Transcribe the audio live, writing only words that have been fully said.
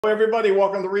Everybody,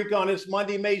 welcome to RECON. It's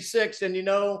Monday, May 6th, and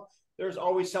there's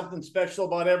always something special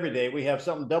about every day. We have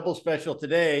something double special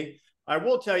today. I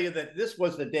will tell you that this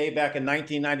was the day back in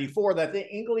 1994 that the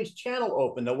English Channel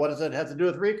opened. Now, what does that have to do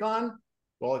with RECON?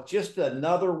 Well, it's just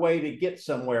another way to get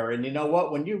somewhere. And you know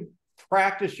what? When you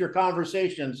practice your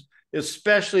conversations,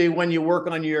 especially when you work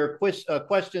on your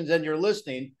questions and your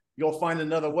listening, you'll find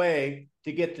another way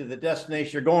to get to the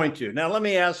destination you're going to. Now, let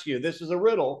me ask you, this is a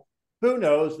riddle. Who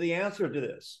knows the answer to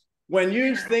this? When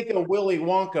you think of Willy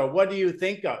Wonka, what do you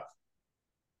think of?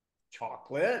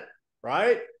 Chocolate,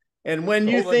 right? And when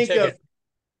you think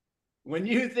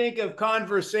of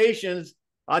conversations,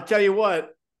 I'll tell you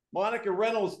what, Monica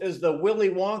Reynolds is the Willy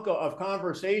Wonka of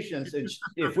conversations. And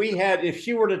if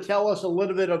she were to tell us a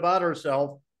little bit about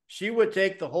herself, she would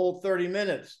take the whole 30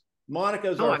 minutes.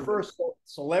 Monica's our first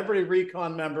celebrity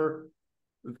RECON member,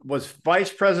 was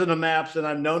vice president of maps, and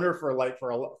I've known her for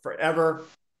forever.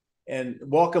 And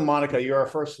welcome, Monica. You're our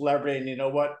first celebrity, and you know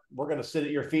what? We're going to sit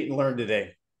at your feet and learn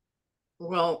today.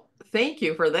 Well, thank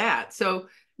you for that. So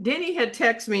Denny had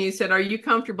texted me. He said, "Are you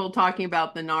comfortable talking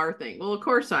about the NAR thing?" Well, of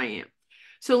course I am.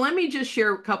 So let me just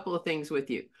share a couple of things with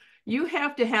you. You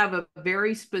have to have a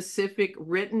very specific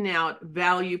written out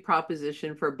value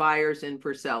proposition for buyers and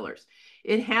for sellers.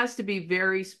 It has to be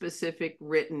very specific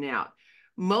written out.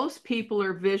 Most people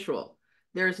are visual.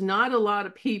 There's not a lot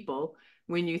of people,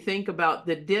 when you think about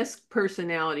the DISC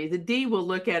personality, the D will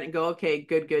look at it and go, okay,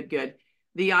 good, good, good.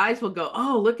 The I's will go,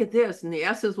 oh, look at this. And the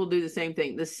S's will do the same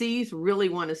thing. The C's really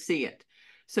want to see it.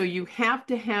 So you have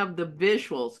to have the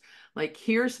visuals, like,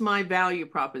 here's my value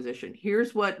proposition.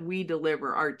 Here's what we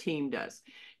deliver, our team does.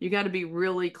 You got to be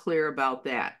really clear about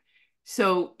that.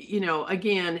 So,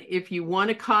 again, if you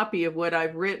want a copy of what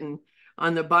I've written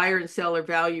on the buyer and seller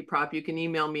value prop, you can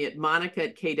email me at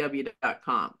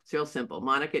monica@kw.com. It's real simple,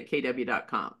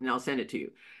 monica@kw.com, and I'll send it to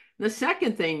you. The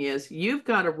second thing is you've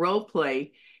got to role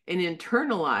play and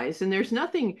internalize. And there's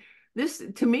nothing, this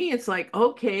to me, it's like,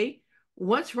 okay,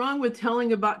 what's wrong with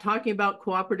talking about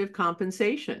cooperative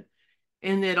compensation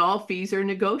and that all fees are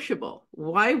negotiable?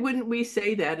 Why wouldn't we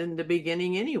say that in the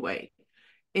beginning anyway?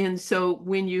 And so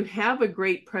when you have a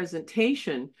great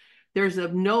presentation, there's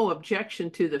no objection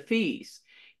to the fees.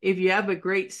 If you have a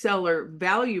great seller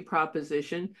value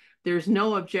proposition, there's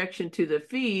no objection to the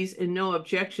fees and no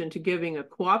objection to giving a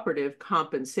cooperative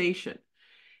compensation.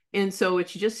 And so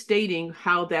it's just stating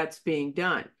how that's being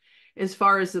done. As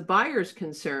far as the buyer is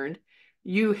concerned,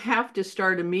 you have to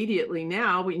start immediately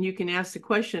now, and you can ask the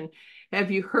question,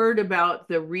 have you heard about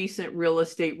the recent real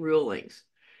estate rulings?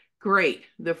 Great.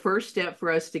 The first step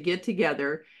for us to get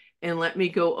together and let me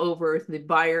go over the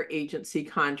buyer agency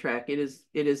contract. It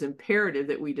is imperative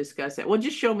that we discuss that. Well,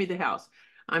 just show me the house.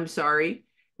 I'm sorry.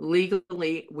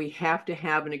 Legally, we have to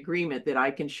have an agreement that I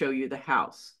can show you the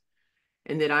house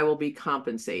and that I will be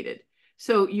compensated.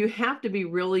 So you have to be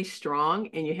really strong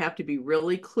and you have to be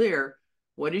really clear.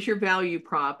 What is your value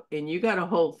prop? And you got to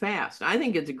hold fast. I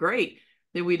think it's great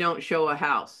that we don't show a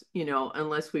house,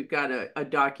 unless we've got a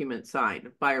document signed,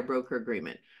 a buyer broker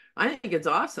agreement. I think it's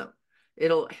awesome.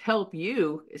 It'll help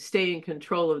you stay in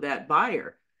control of that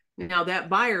buyer. Now that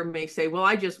buyer may say, well,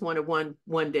 I just want a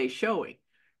one day showing.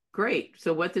 Great.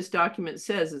 So what this document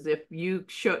says is if you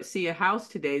see a house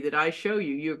today that I show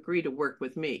you, you agree to work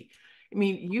with me. I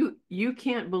mean, you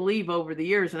can't believe over the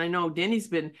years, and I know Denny's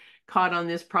been caught on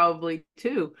this probably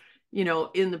too,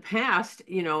 in the past,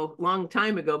 long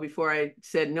time ago, before I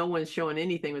said no one's showing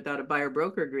anything without a buyer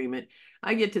broker agreement,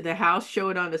 I get to the house, show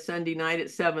it on a Sunday night at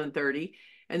 7:30,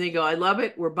 and they go, I love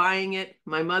it. We're buying it.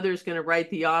 My mother's going to write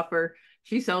the offer.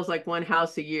 She sells like one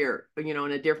house a year, in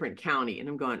a different county. And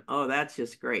I'm going, oh, that's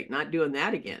just great. Not doing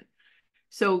that again.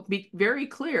 So be very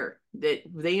clear that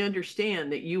they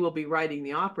understand that you will be writing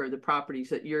the offer of the properties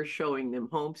that you're showing them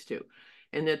homes to,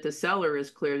 and that the seller is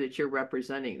clear that you're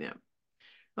representing them.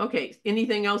 Okay.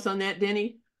 Anything else on that,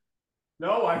 Denny?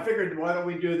 No, I figured, why don't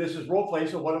we do this as role play?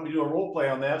 So why don't we do a role play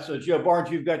on that? So Joe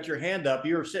Barnes, you've got your hand up.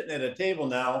 You're sitting at a table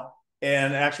now.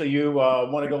 And actually, you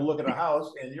want to go look at a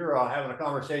house, and you're having a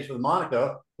conversation with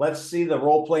Monica. Let's see the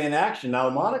role play in action. Now,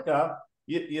 Monica,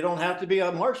 you don't have to be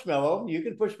a marshmallow. You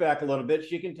can push back a little bit.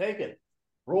 She can take it.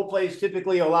 Role plays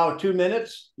typically allow 2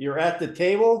 minutes. You're at the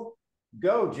table.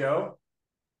 Go, Joe.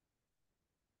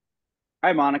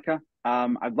 Hi, Monica.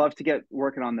 I'd love to get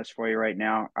working on this for you right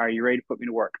now. Are you ready to put me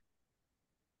to work?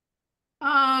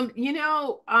 I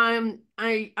know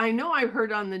I've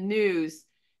heard on the news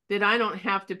that I don't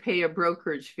have to pay a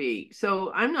brokerage fee. So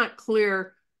I'm not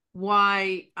clear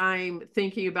why I'm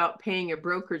thinking about paying a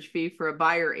brokerage fee for a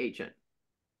buyer agent.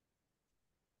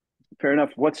 Fair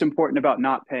enough. What's important about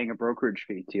not paying a brokerage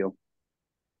fee to you?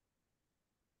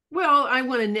 Well, I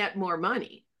want to net more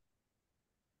money.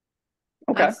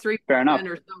 Okay, That's 3% fair enough.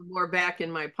 or so more back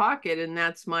in my pocket, and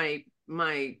that's my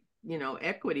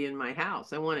equity in my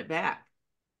house. I want it back.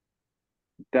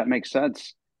 That makes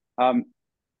sense. Um,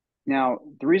 Now,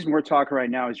 the reason we're talking right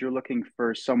now is you're looking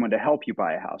for someone to help you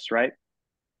buy a house, right?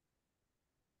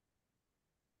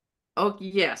 Oh,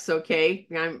 yes, okay.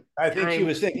 I think she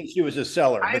was thinking she was a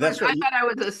seller, but that's I right. thought I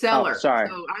was a Oh, seller, sorry.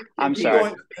 so I'm I'm Keep sorry.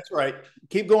 confused. going. That's right.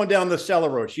 Keep going down the seller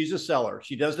road. She's a seller.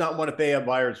 She does not want to pay a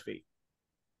buyer's fee.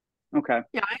 Okay.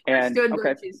 Yeah, I And understood okay,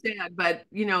 what you said, but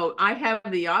I have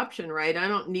the option, right? I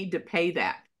don't need to pay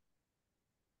that.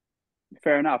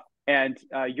 fair enough. And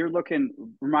you're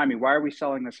looking, remind me, why are we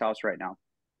selling this house right now?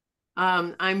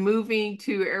 I'm moving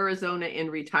to Arizona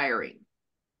and retiring.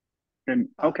 And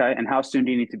okay, and how soon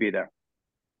do you need to be there?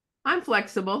 I'm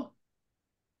flexible.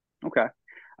 Okay.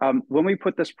 When we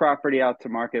put this property out to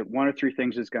market, one or three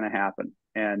things is going to happen,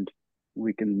 and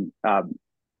we can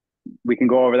we can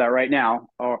go over that right now,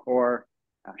 or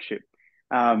oh, shoot.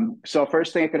 So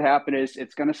first thing that could happen is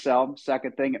it's going to sell.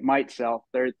 Second thing, it might sell.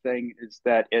 Third thing is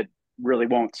that it really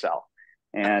won't sell.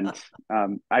 And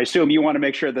I assume you want to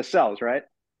make sure this sells, right?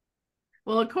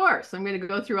 Well, of course, I'm going to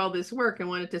go through all this work and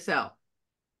want it to sell.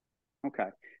 Okay.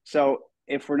 So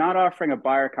if we're not offering a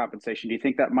buyer compensation, do you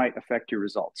think that might affect your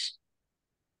results?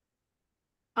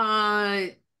 Uh,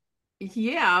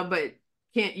 yeah, but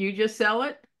can't you just sell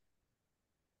it?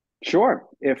 Sure.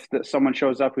 If someone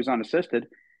shows up who's unassisted,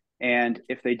 and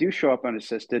if they do show up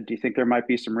unassisted, do you think there might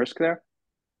be some risk there?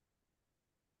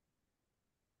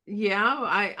 Yeah,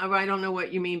 I don't know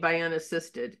what you mean by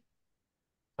unassisted.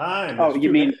 Time. Oh, It's you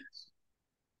 2 minutes.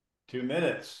 mean 2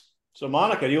 minutes. So,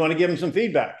 Monica, do you want to give him some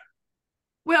feedback?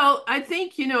 Well, I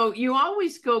think, you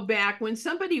always go back when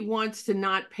somebody wants to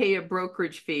not pay a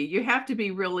brokerage fee, you have to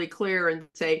be really clear and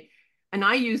say, and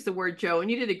I use the word Joe, and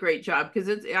you did a great job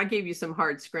because I gave you some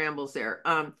hard scrambles there.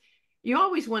 You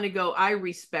always want to go, I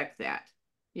respect that,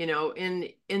 and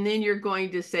then you're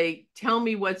going to say, tell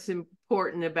me what's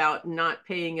important about not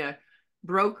paying a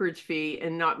brokerage fee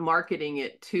and not marketing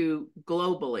it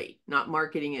not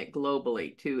marketing it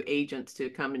globally to agents to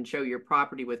come and show your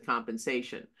property with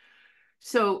compensation.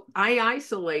 So I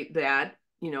isolate that,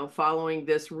 following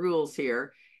this rules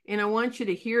here. And I want you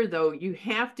to hear, though, you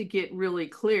have to get really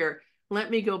clear. Let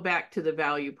me go back to the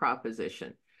value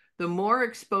proposition. The more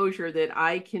exposure that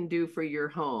I can do for your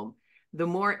home, the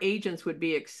more agents would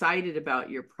be excited about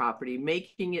your property,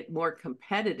 making it more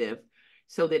competitive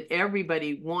so that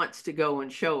everybody wants to go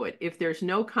and show it. If there's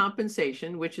no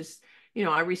compensation, which is,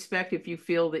 I respect if you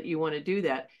feel that you want to do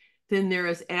that, then there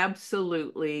is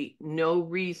absolutely no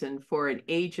reason for an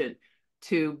agent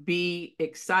to be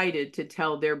excited to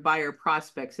tell their buyer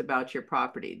prospects about your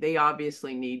property. They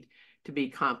obviously need to be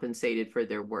compensated for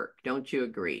their work. Don't you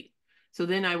agree? So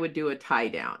then I would do a tie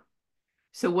down.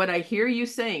 So what I hear you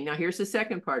saying, now here's the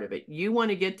second part of it. You want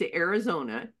to get to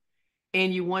Arizona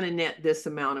and you want to net this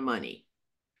amount of money.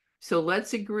 So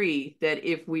let's agree that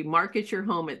if we market your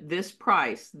home at this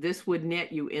price, this would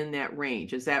net you in that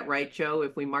range. Is that right, Joe?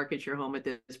 If we market your home at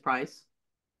this price?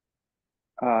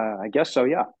 I guess so,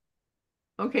 yeah.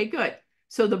 Okay, good.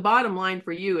 So the bottom line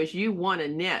for you is you want to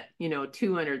net,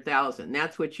 200,000.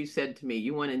 That's what you said to me.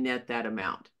 You want to net that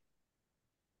amount.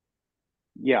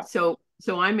 Yeah. So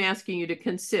I'm asking you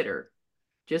to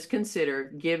just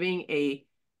consider giving a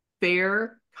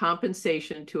fair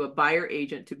compensation to a buyer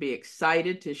agent to be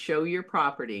excited to show your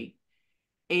property.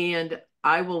 And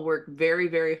I will work very,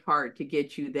 very hard to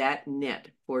get you that net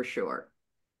for sure.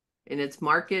 And it's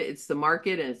the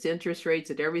market and it's interest rates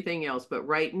and everything else. But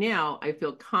right now, I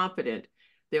feel confident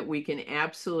that we can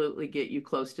absolutely get you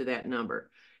close to that number.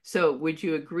 So would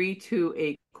you agree to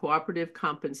a cooperative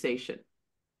compensation?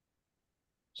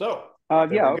 So,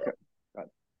 there Yeah, we okay.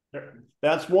 go.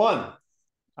 That's one.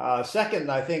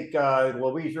 Second, I think,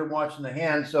 Louise, you're watching the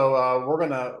hand. So,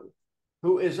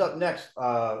 who is up next,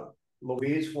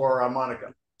 Louise, for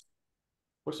Monica?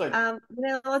 Looks like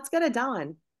Let's go to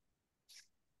Don.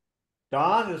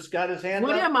 Don has got his hand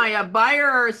What up. am I, a buyer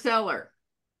or a seller?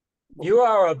 You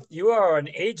are an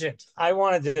agent. I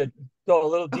wanted to go a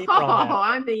little deeper Oh, on that.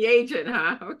 I'm the agent,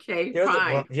 huh? Okay,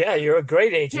 fine. Yeah, you're a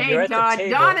great agent. Hey, You're at the Don.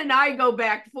 table. Don and I go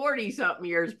back 40 something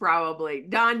years, probably.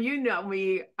 Don, you know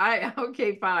me.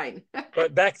 Okay, fine.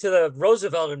 But back to the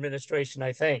Roosevelt administration,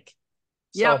 I think.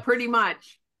 Yeah, So, pretty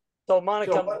much. so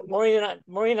Monica, So Maureen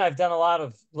and I have done a lot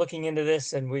of looking into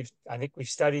this, and I think we've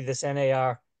studied this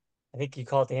NAR. I think you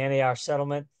call it the NAR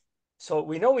settlement. So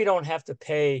we know we don't have to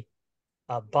pay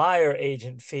a buyer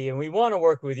agent fee, and we want to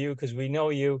work with you because we know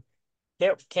you.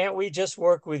 Can't we just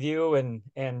work with you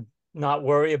and not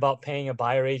worry about paying a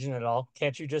buyer agent at all?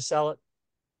 Can't you just sell it?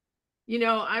 You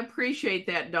know, I appreciate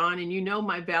that, Dawn, and you know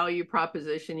my value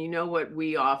proposition. You know what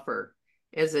we offer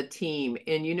as a team,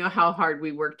 and you know how hard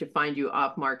we work to find you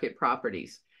off-market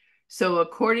properties. So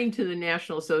according to the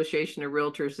National Association of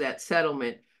Realtors, that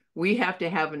settlement, we have to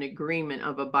have an agreement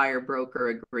of a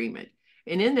buyer-broker agreement.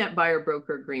 And in that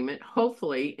buyer-broker agreement,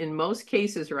 hopefully, in most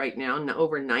cases right now,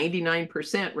 over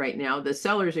 99% right now, the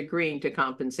seller's agreeing to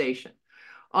compensation.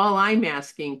 All I'm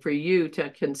asking for you to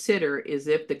consider is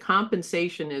if the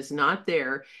compensation is not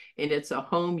there and it's a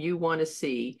home you want to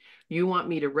see, you want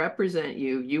me to represent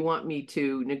you, you want me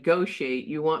to negotiate,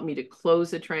 you want me to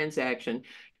close the transaction,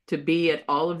 to be at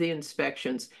all of the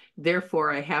inspections.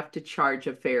 Therefore, I have to charge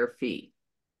a fair fee.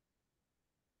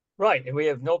 Right. And we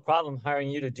have no problem hiring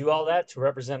you to do all that, to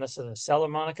represent us as a seller,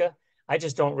 Monica. I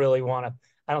just don't really want to,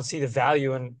 I don't see the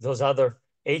value in those other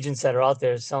agents that are out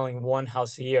there selling one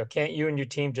house a year. Can't you and your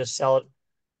team just sell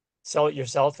it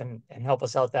yourself and help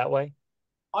us out that way?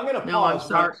 I'm going to No, I'm pause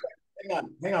sorry.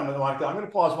 hang on, Monica. I'm going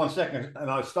to pause 1 second and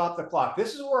I'll stop the clock.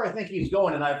 This is where I think he's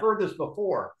going, and I've heard this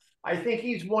before. I think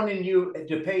he's wanting you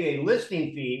to pay a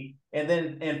listing fee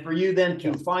and for you then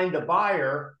to find a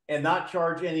buyer and not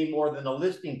charge any more than a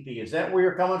listing fee. Is that where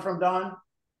you're coming from, Don?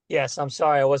 Yes, I'm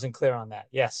sorry I wasn't clear on that.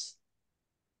 Yes.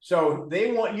 So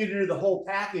they want you to do the whole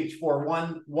package for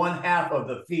one half of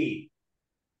the fee.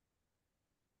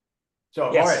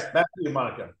 So Yes. all right, back to you,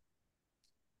 Monica.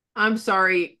 I'm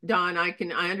sorry, Don, I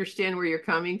understand where you're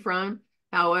coming from.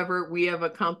 However, we have a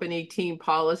company team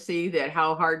policy that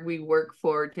how hard we work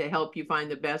to help you find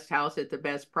the best house at the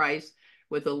best price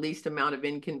with the least amount of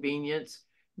inconvenience.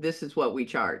 This is what we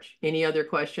charge. Any other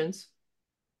questions?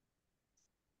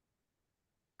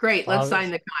 Great, let's sign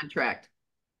the contract.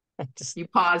 You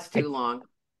paused too long.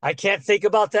 I can't think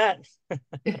about that.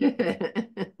 You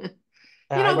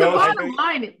know, the bottom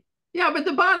line, yeah, but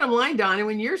the bottom line, Donna,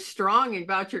 when you're strong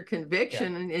about your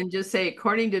conviction and just say,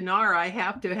 according to NAR, I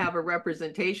have to have a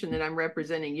representation that I'm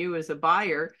representing you as a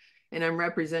buyer and I'm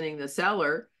representing the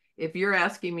seller. If you're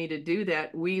asking me to do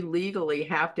that, we legally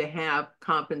have to have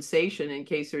compensation in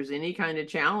case there's any kind of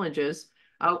challenges.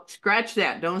 Oh, scratch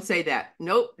that. Don't say that.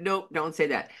 Nope, don't say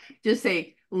that. Just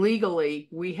say legally,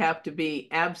 we have to be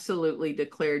absolutely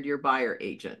declared your buyer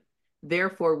agent.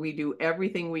 Therefore, we do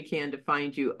everything we can to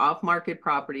find you off-market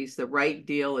properties, the right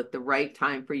deal at the right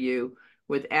time for you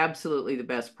with absolutely the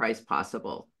best price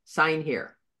possible. Sign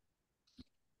here.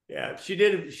 Yeah, she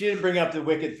didn't bring up the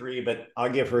Wicked Three, but I'll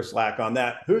give her slack on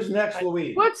that. Who's next,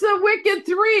 Louise? What's the Wicked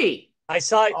Three? I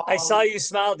saw you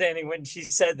smile, Danny, when she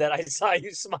said that. I saw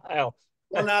you smile.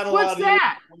 We're not allowed What's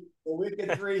that? The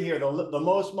Wicked Three here. The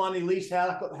most money, least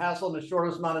hassle, in the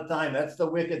shortest amount of time. That's the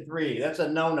Wicked Three. That's a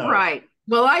no-no. Right.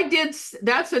 Well,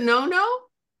 that's a no-no?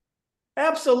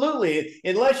 Absolutely.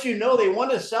 Unless you know they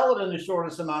want to sell it in the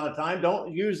shortest amount of time,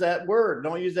 don't use that word.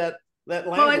 Don't use that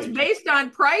language. Well, it's based on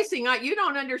pricing. You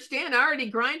don't understand. I already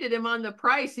grinded him on the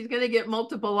price. He's going to get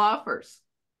multiple offers.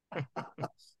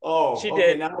 Oh, she okay.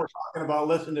 did. Now we're talking about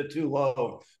listening to too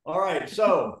low. All right.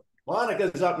 So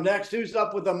Monica's up next. Who's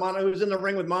up with Monica? Who's in the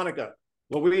ring with Monica?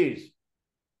 Louise.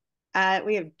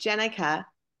 We have Jenica.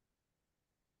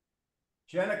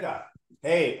 Jenica.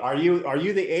 Hey, are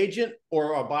you the agent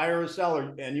or a buyer or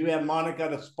seller? And you have Monica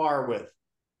to spar with.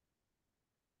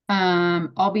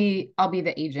 I'll be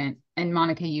the agent, and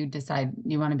Monica, you decide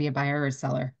you want to be a buyer or a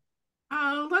seller.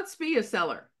 Let's be a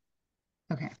seller.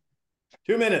 Okay.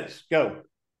 2 minutes. Go.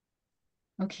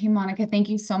 Okay, Monica, thank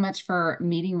you so much for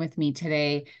meeting with me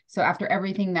today. So after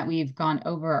everything that we've gone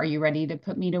over, are you ready to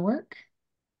put me to work?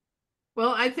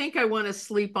 Well, I think I want to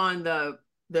sleep on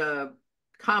the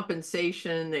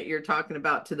compensation that you're talking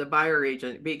about to the buyer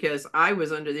agent, because I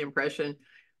was under the impression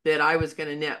that I was going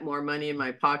to net more money in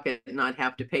my pocket and not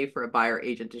have to pay for a buyer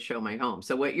agent to show my home.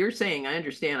 So what you're saying, I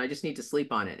understand. I just need to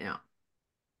sleep on it now.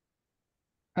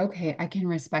 Okay, I can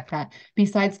respect that.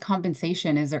 Besides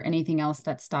compensation, is there anything else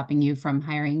that's stopping you from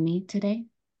hiring me today?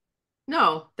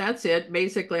 No, that's it.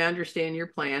 Basically, I understand your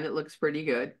plan. It looks pretty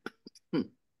good.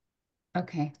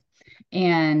 Okay.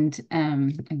 And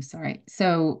I'm sorry.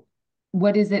 So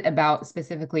what is it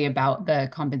specifically about the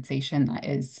compensation that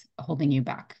is holding you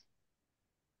back?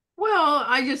 Well,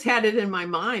 I just had it in my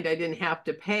mind. I didn't have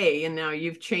to pay. And now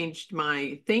you've changed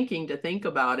my thinking to think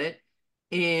about it.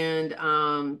 And,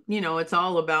 you know, it's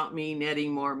all about me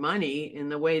netting more money. And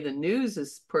the way the news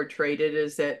is portrayed it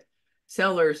is that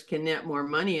sellers can net more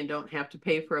money and don't have to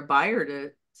pay for a buyer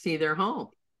to see their home.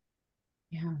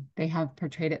 Yeah, they have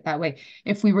portrayed it that way.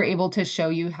 If we were able to show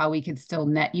you how we could still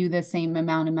net you the same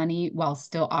amount of money while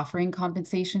still offering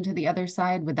compensation to the other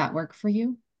side, would that work for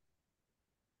you?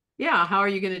 Yeah, how are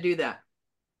you going to do that?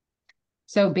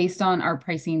 So based on our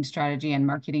pricing strategy and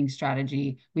marketing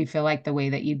strategy, we feel like the way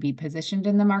that you'd be positioned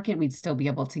in the market, we'd still be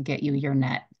able to get you your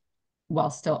net while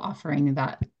still offering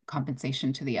that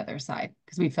compensation to the other side.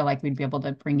 Because we feel like we'd be able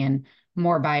to bring in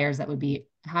more buyers that would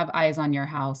have eyes on your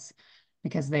house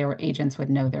because their agents would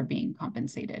know they're being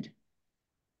compensated.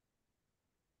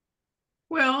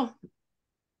 Well,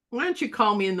 why don't you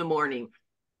call me in the morning?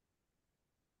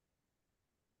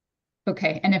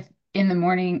 Okay. And if in the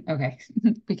morning, okay,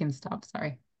 we can stop.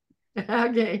 Sorry.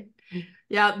 Okay.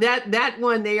 Yeah, that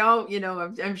one, they all,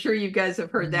 I'm sure you guys have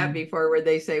heard that before where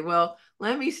they say, well,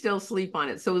 let me still sleep on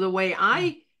it. So the way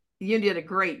you did a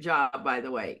great job, by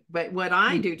the way. But what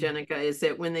I do, Jenica, is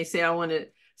that when they say I want to,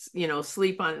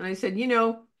 sleep on it, and I said,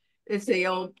 it's the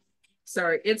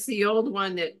old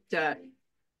one that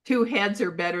three heads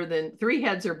are better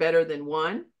than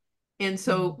one. And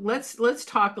so let's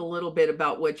talk a little bit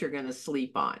about what you're going to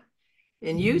sleep on.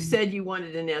 And you said you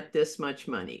wanted to net this much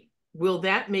money. Will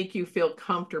that make you feel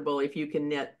comfortable if you can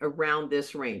net around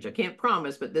this range? I can't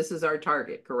promise, but this is our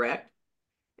target, correct?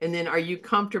 And then are you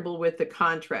comfortable with the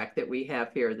contract that we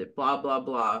have here that blah, blah,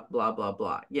 blah, blah, blah,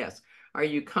 blah? Yes. Are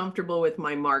you comfortable with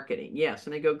my marketing? Yes.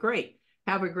 And I go, great.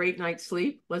 Have a great night's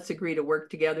sleep. Let's agree to work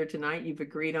together tonight. You've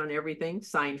agreed on everything.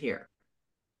 Sign here.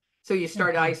 So you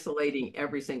start isolating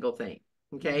every single thing.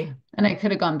 Okay. Yeah. And I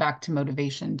could have gone back to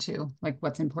motivation too, like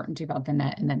what's important to you about the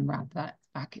net, and then wrap that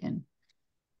back in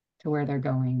to where they're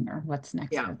going or what's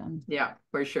next for them. Yeah,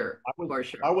 for sure.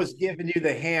 I was giving you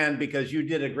the hand because you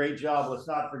did a great job. Let's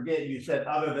not forget, you said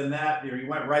other than that, you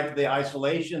went right to the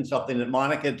isolation, something that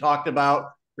Monica talked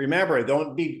about. Remember,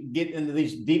 don't get into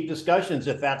these deep discussions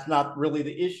if that's not really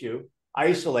the issue.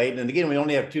 Isolate. And again, we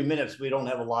only have 2 minutes. We don't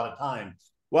have a lot of time.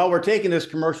 While we're taking this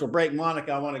commercial break,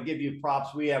 Monica, I want to give you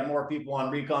props. We have more people on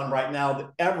Recon right now than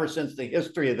ever since the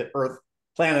history of the Earth,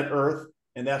 planet Earth.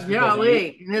 And that's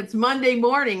Lee. And it's Monday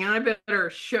morning, and I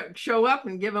better show up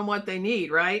and give them what they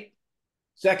need, right?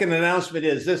 Second announcement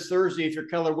is this Thursday for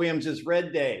Keller Williams is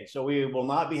Red Day. So we will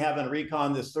not be having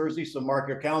Recon this Thursday. So mark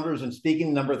your calendars. And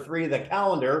speaking number 3, the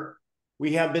calendar,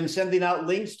 we have been sending out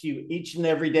links to you each and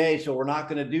every day. So we're not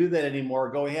going to do that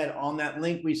anymore. Go ahead on that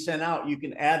link we sent out. You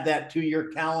can add that to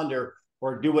your calendar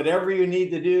or do whatever you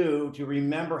need to do to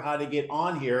remember how to get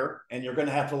on here. And you're going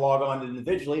to have to log on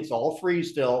individually. It's all free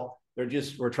still.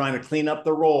 We're trying to clean up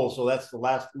the roles. So that's the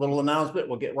last little announcement.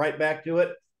 We'll get right back to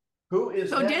it. Who is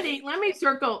so next? Denny, let me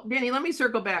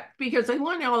circle back because I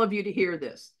want all of you to hear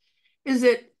this. Is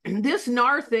that this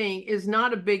NAR thing is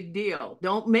not a big deal.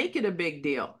 Don't make it a big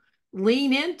deal.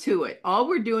 Lean into it. All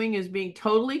we're doing is being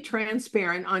totally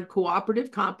transparent on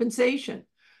cooperative compensation.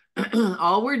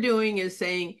 All we're doing is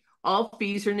saying all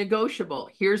fees are negotiable.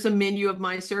 Here's a menu of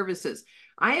my services.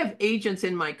 I have agents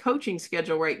in my coaching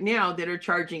schedule right now that are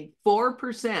charging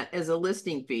 4% as a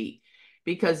listing fee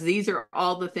because these are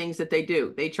all the things that they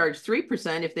do. They charge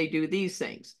 3% if they do these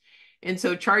things. And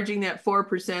so charging that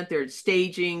 4%, they're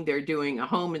staging, they're doing a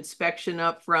home inspection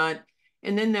up front.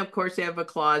 And then, of course, they have a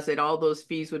clause that all those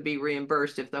fees would be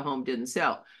reimbursed if the home didn't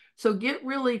sell. So get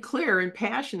really clear and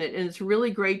passionate. And it's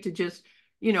really great to just,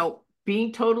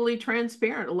 being totally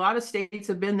transparent. A lot of states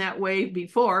have been that way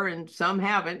before and some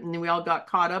haven't. And we all got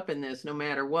caught up in this no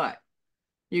matter what.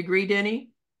 You agree,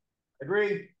 Denny?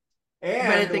 Agree.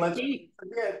 And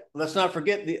let's not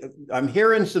forget, I'm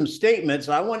hearing some statements.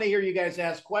 I want to hear you guys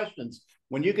ask questions.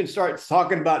 When you can start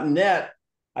talking about net,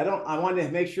 I want to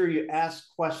make sure you ask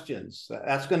questions.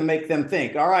 That's going to make them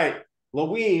think. All right,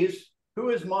 Louise, who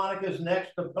is Monica's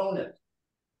next opponent?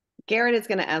 Garrett is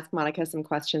going to ask Monica some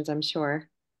questions, I'm sure.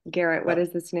 Garrett, what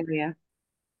is the scenario?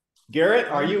 Garrett,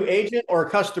 are you agent or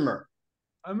customer?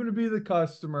 I'm going to be the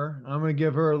customer. I'm going to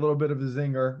give her a little bit of a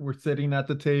zinger. We're sitting at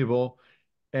the table,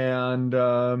 and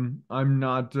I'm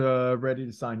not ready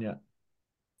to sign yet.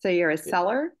 So you're a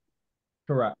seller?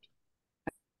 Correct.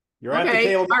 You're at the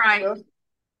table. All right.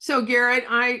 So Garrett,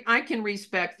 I can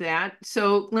respect that.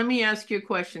 So let me ask you a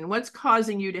question. What's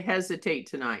causing you to hesitate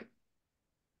tonight?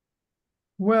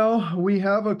 Well, we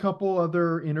have a couple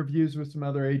other interviews with some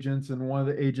other agents, and one of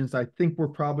the agents I think we're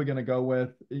probably going to go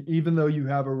with, even though you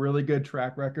have a really good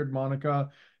track record, Monica,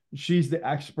 she's the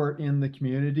expert in the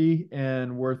community,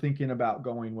 and we're thinking about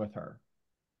going with her.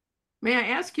 May I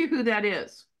ask you who that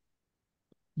is?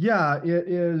 Yeah, it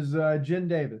is Jen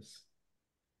Davis.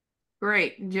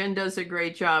 Great. Jen does a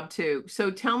great job too. So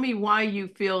tell me why you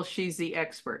feel she's the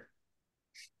expert.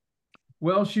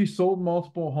 Well, she sold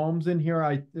multiple homes in here.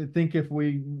 I think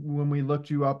when we looked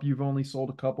you up, you've only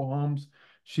sold a couple homes.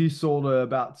 She sold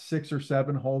about 6 or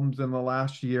 7 homes in the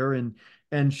last year,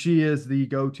 and she is the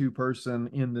go-to person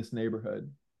in this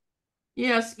neighborhood.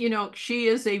 Yes, she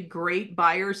is a great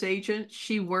buyer's agent.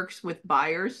 She works with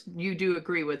buyers. You do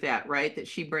agree with that, right? That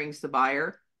she brings the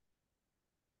buyer.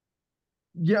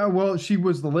 Yeah, well, she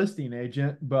was the listing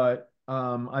agent, but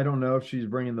I don't know if she's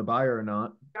bringing the buyer or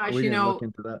not. Gosh, We didn't look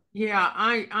into that. yeah,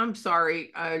 I'm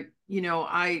sorry. I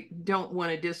don't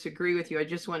want to disagree with you. I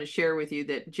just want to share with you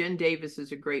that Jen Davis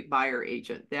is a great buyer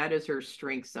agent. That is her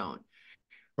strength zone.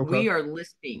 Okay. We are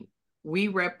listing. We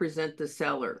represent the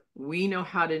seller. We know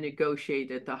how to negotiate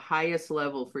at the highest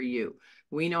level for you.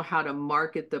 We know how to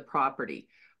market the property.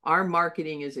 Our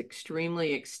marketing is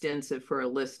extremely extensive for a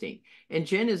listing. And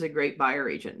Jen is a great buyer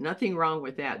agent. Nothing wrong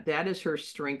with that. That is her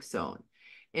strength zone.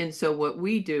 And so what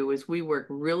we do is we work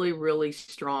really, really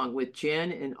strong with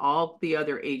Jen and all the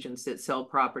other agents that sell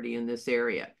property in this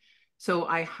area. So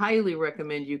I highly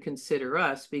recommend you consider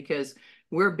us because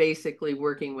we're basically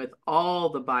working with all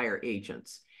the buyer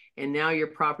agents. And now your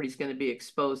property is going to be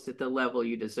exposed at the level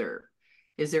you deserve.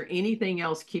 Is there anything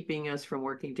else keeping us from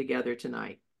working together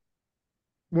tonight?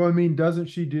 Well, I mean, doesn't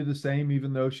she do the same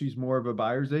even though she's more of a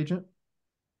buyer's agent?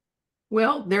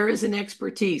 Well, there is an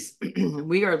expertise.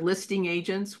 We are listing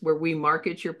agents where we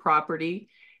market your property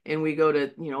and we go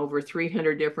to, over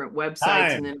 300 different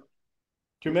websites and Time. then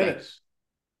 2 minutes.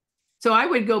 So I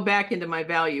would go back into my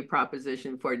value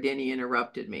proposition before Denny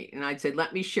interrupted me. And I'd say,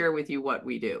 let me share with you what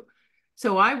we do.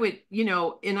 So I would,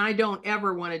 and I don't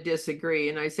ever want to disagree.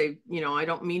 And I say, I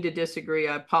don't mean to disagree.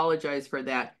 I apologize for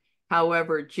that.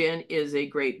 However, Jen is a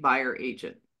great buyer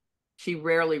agent. She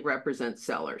rarely represents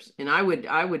sellers. And I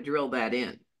would drill that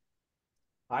in.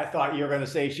 I thought you were going to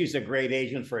say she's a great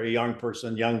agent for a young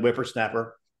person, young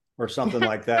whippersnapper, or something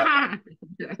like that.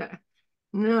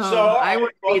 No, So, I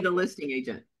would be well, the listing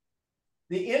agent.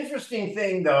 the interesting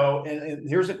thing, though, and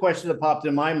here's a question that popped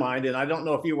in my mind, and I don't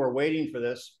know if you were waiting for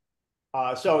this.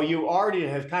 So you already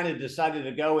have kind of decided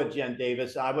to go with Jen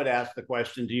Davis. I would ask the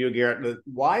question to you, Garrett,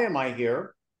 why am I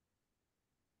here?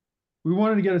 We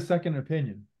wanted to get a second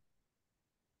opinion.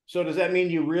 So does that mean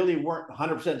you really weren't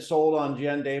 100% sold on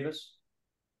Jen Davis?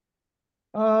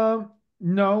 No,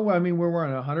 I mean we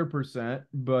weren't 100%,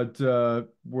 but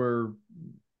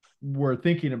we're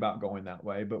thinking about going that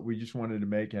way, but we just wanted to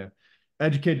make a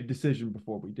educated decision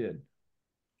before we did.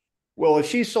 Well, if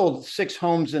she sold 6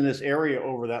 homes in this area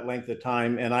over that length of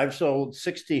time, and I've sold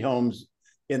 60 homes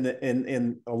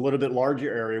in a little bit larger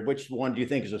area, which one do you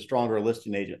think is a stronger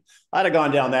listing agent? I'd have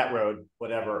gone down that road,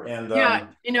 whatever. And Yeah,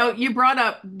 you brought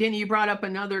up, Denny, you brought up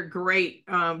another great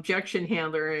objection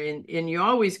handler, and you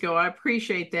always go, I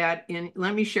appreciate that. And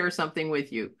let me share something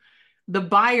with you. The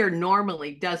buyer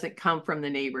normally doesn't come from the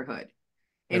neighborhood.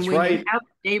 And that's when you right. have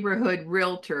a neighborhood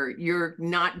realtor, you're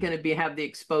not going to have the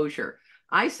exposure.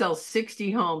 I sell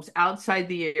 60 homes outside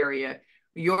the area.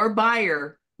 Your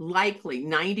buyer likely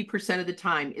 90% of the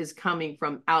time is coming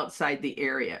from outside the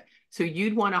area. So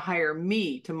you'd want to hire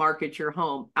me to market your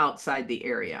home outside the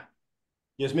area.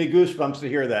 Gives me goosebumps to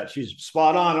hear that. She's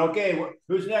spot on. Okay,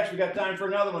 who's next? We got time for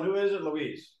another one. Who is it,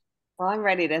 Louise? Well, I'm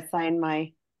ready to sign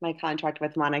my contract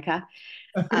with Monica.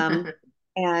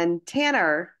 And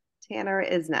Tanner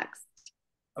is next.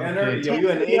 Tanner, Okay. are Tanner, you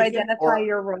an can you agent identify or?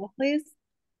 your role, please?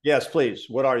 Yes, please.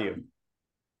 What are you?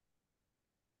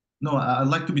 No, I'd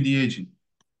like to be the agent.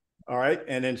 All right.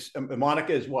 And then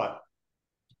Monica is what?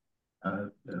 Uh,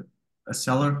 a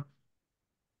seller.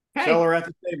 Hey, Seller at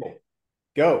the table.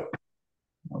 Go.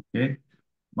 Okay.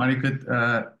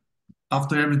 Monica,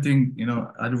 after everything,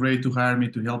 are you ready to hire me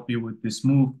to help you with this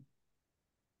move?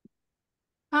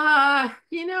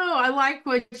 I like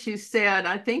what you said.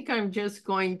 I think I'm just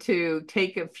going to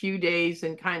take a few days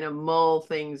and kind of mull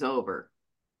things over.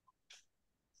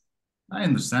 I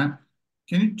understand.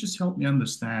 Can you just help me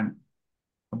understand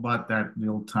about that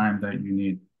little time that you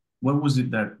need? What was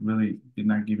it that really did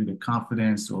not give you the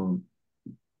confidence or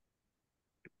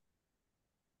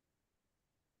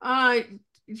Uh,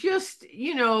 just,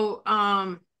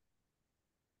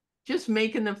 just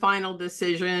making the final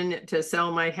decision to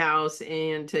sell my house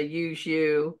and to use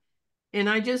you. And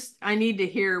I need to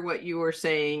hear what you were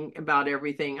saying about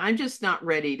everything. I'm just not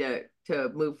ready to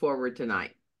move forward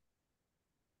tonight.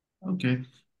 okay?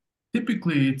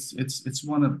 Typically, it's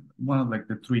one of like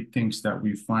the three things that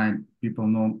we find people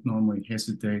normally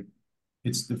hesitate.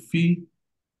 It's the fee,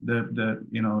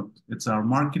 it's our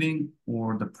marketing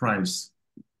or the price.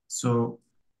 So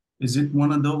is it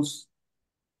one of those?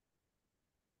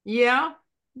 Yeah,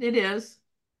 it is.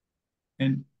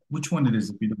 And which one it is,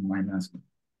 if you don't mind asking?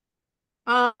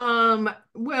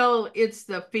 Well, it's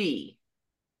the fee.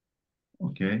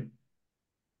 Okay.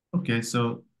 Okay,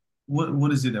 so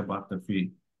what is it about the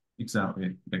fee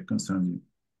exactly that concerns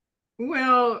you?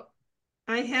 Well,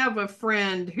 I have a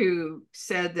friend who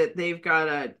said that they've got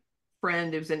a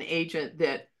friend who's an agent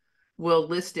that will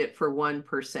list it for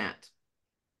 1%.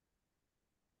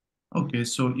 Okay,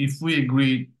 so if we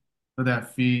agree to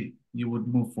that fee, you would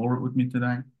move forward with me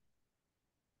today?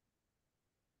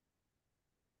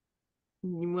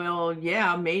 Well,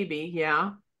 yeah, maybe,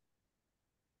 yeah.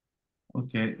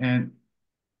 Okay, and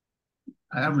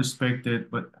I respect it,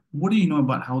 but what do you know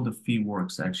about how the fee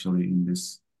works actually in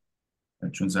this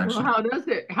Well, transaction?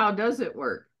 how does it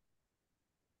work?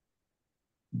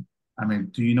 I mean,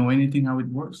 do you know anything how it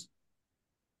works?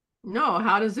 No,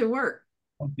 how does it work?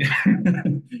 Okay.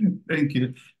 Thank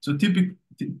you. So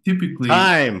typically,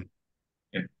 Time.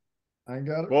 yeah. I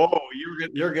got it. Whoa,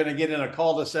 you're going to get in a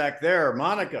cul-de-sac there.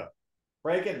 Monica,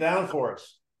 break it down for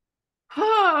us.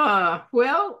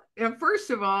 Well,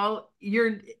 first of all,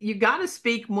 you got to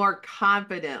speak more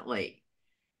confidently.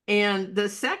 And the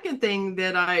second thing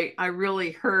that I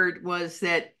really heard was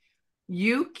that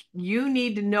you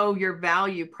need to know your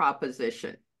value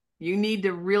proposition. You need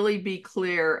to really be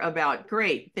clear about,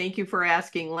 great, thank you for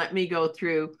asking. Let me go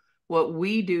through what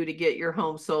we do to get your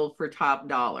home sold for top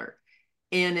dollar.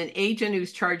 And an agent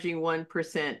who's charging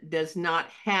 1% does not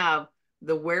have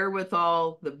the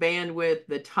wherewithal, the bandwidth,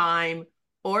 the time,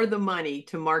 or the money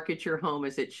to market your home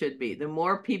as it should be. The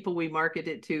more people we market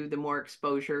it to, the more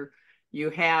exposure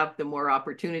you have, the more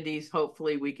opportunities.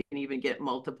 Hopefully we can even get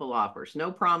multiple offers.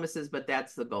 No promises, but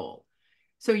that's the goal.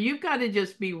 So you've got to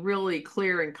just be really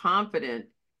clear and confident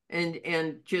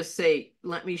and just say,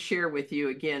 let me share with you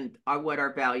again what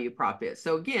our value prop is.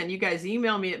 So again, you guys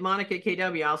email me at Monica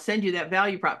KW. I'll send you that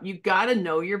value prop. You got to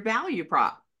know your value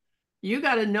prop. You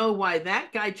got to know why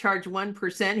that guy charged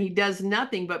 1%. He does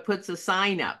nothing but puts a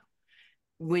sign up.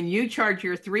 When you charge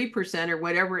your 3% or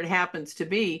whatever it happens to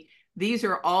be, these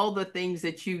are all the things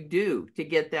that you do to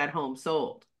get that home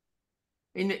sold.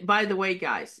 And by the way,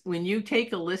 guys, when you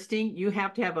take a listing, you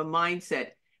have to have a mindset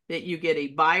that you get a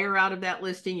buyer out of that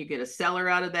listing, you get a seller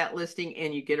out of that listing,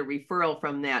 and you get a referral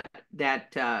from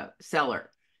that seller.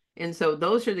 And so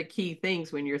those are the key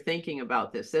things when you're thinking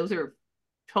about this. Those are a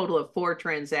total of 4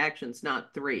 transactions,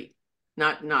 not 3,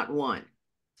 not 1.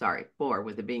 Sorry, 4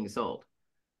 with it being sold.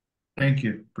 Thank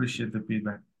you. Appreciate the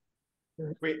feedback.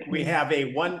 We have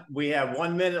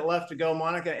 1 minute left to go,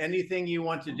 Monica. Anything you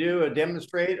want to do, a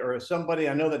demonstrate, or somebody?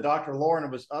 I know that Dr.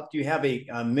 Lauren was up. Do you have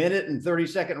a minute and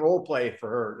 30-second role play for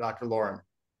her, Dr. Lauren?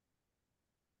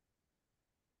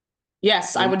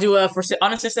 Yes, I would do a for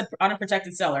unassisted,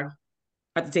 unprotected seller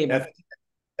at the table.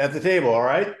 At the table, all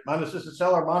right. Unassisted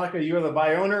seller, Monica, you are the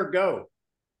buy owner. Go.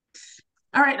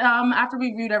 All right. After we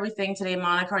reviewed everything today,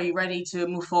 Monica, are you ready to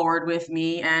move forward with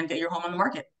me and get your home on the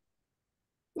market?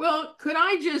 Well, could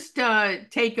I just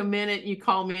take a minute? You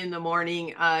call me in the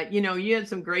morning. You had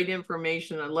some great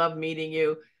information. I love meeting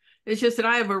you. It's just that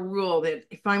I have a rule that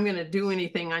if I'm going to do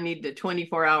anything, I need the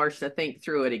 24 hours to think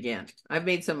through it again. I've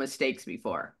made some mistakes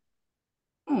before.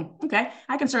 Okay,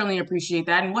 I can certainly appreciate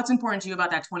that. And what's important to you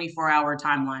about that 24-hour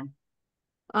timeline?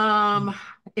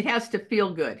 It has to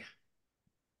feel good.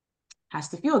 Has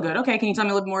to feel good. Okay, can you tell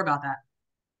me a little more about that?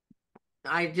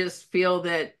 I just feel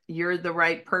that you're the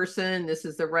right person. This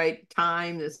is the right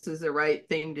time. This is the right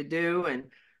thing to do. And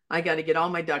I got to get all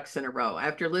my ducks in a row.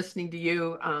 After listening to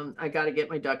you, I got to get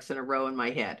my ducks in a row in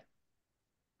my head.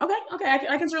 Okay,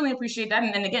 I can certainly appreciate that.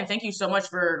 And again, thank you so much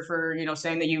for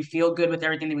saying that you feel good with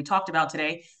everything that we talked about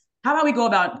today. How about we go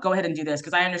ahead and do this?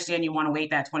 Because I understand you want to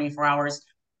wait that 24 hours.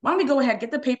 Why don't we go ahead,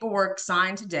 get the paperwork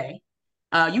signed today?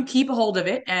 You keep a hold of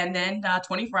it, and then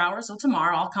 24 hours, so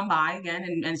tomorrow I'll come by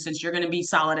again. And since you're going to be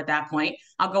solid at that point,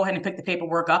 I'll go ahead and pick the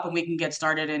paperwork up and we can get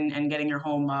started and getting your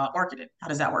home marketed. How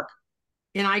does that work?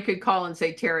 And I could call and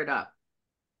say, tear it up.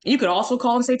 You could also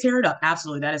call and say, tear it up.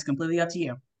 Absolutely. That is completely up to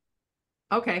you.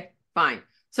 Okay, fine.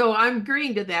 So I'm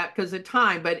agreeing to that because of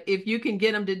time. But if you can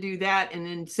get them to do that and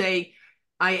then say,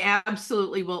 I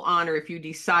absolutely will honor if you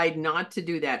decide not to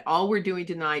do that. All we're doing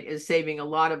tonight is saving a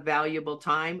lot of valuable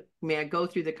time. May I go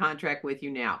through the contract with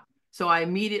you now? So I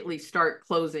immediately start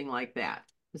closing like that.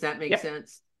 Does that make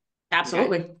sense?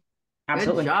 Absolutely. Okay.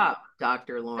 Absolutely. Good job,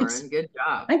 Dr. Lauren. Thanks. Good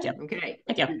job. Thank you. Okay.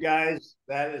 Thank you. You guys,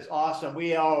 that is awesome.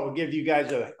 We all give you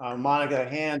guys Monica a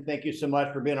hand. Thank you so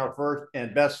much for being our first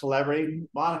and best celebrity.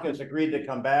 Monica has agreed to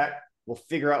come back. We'll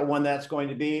figure out when that's going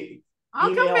to be.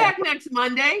 I'll come back next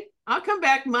Monday. I'll come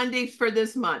back Mondays for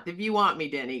this month if you want me,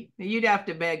 Denny. You'd have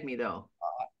to beg me though.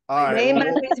 All right. May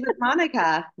Mondays with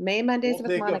Monica. May Mondays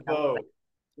with Monica.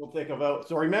 We'll take a vote.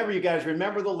 So remember, you guys,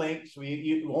 remember the link. So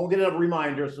you won't get a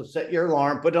reminder. So set your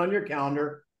alarm, put it on your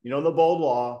calendar. You know the bold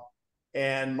law.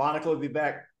 And Monica will be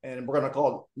back. And we're going to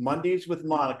call it Mondays with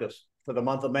Monica's for the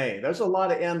month of May. There's a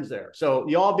lot of M's there. So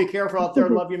y'all be careful out there.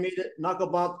 Love you, meet it. Knuckle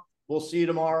bump. We'll see you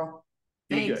tomorrow.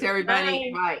 Be Thanks, good.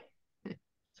 everybody. Bye. Bye.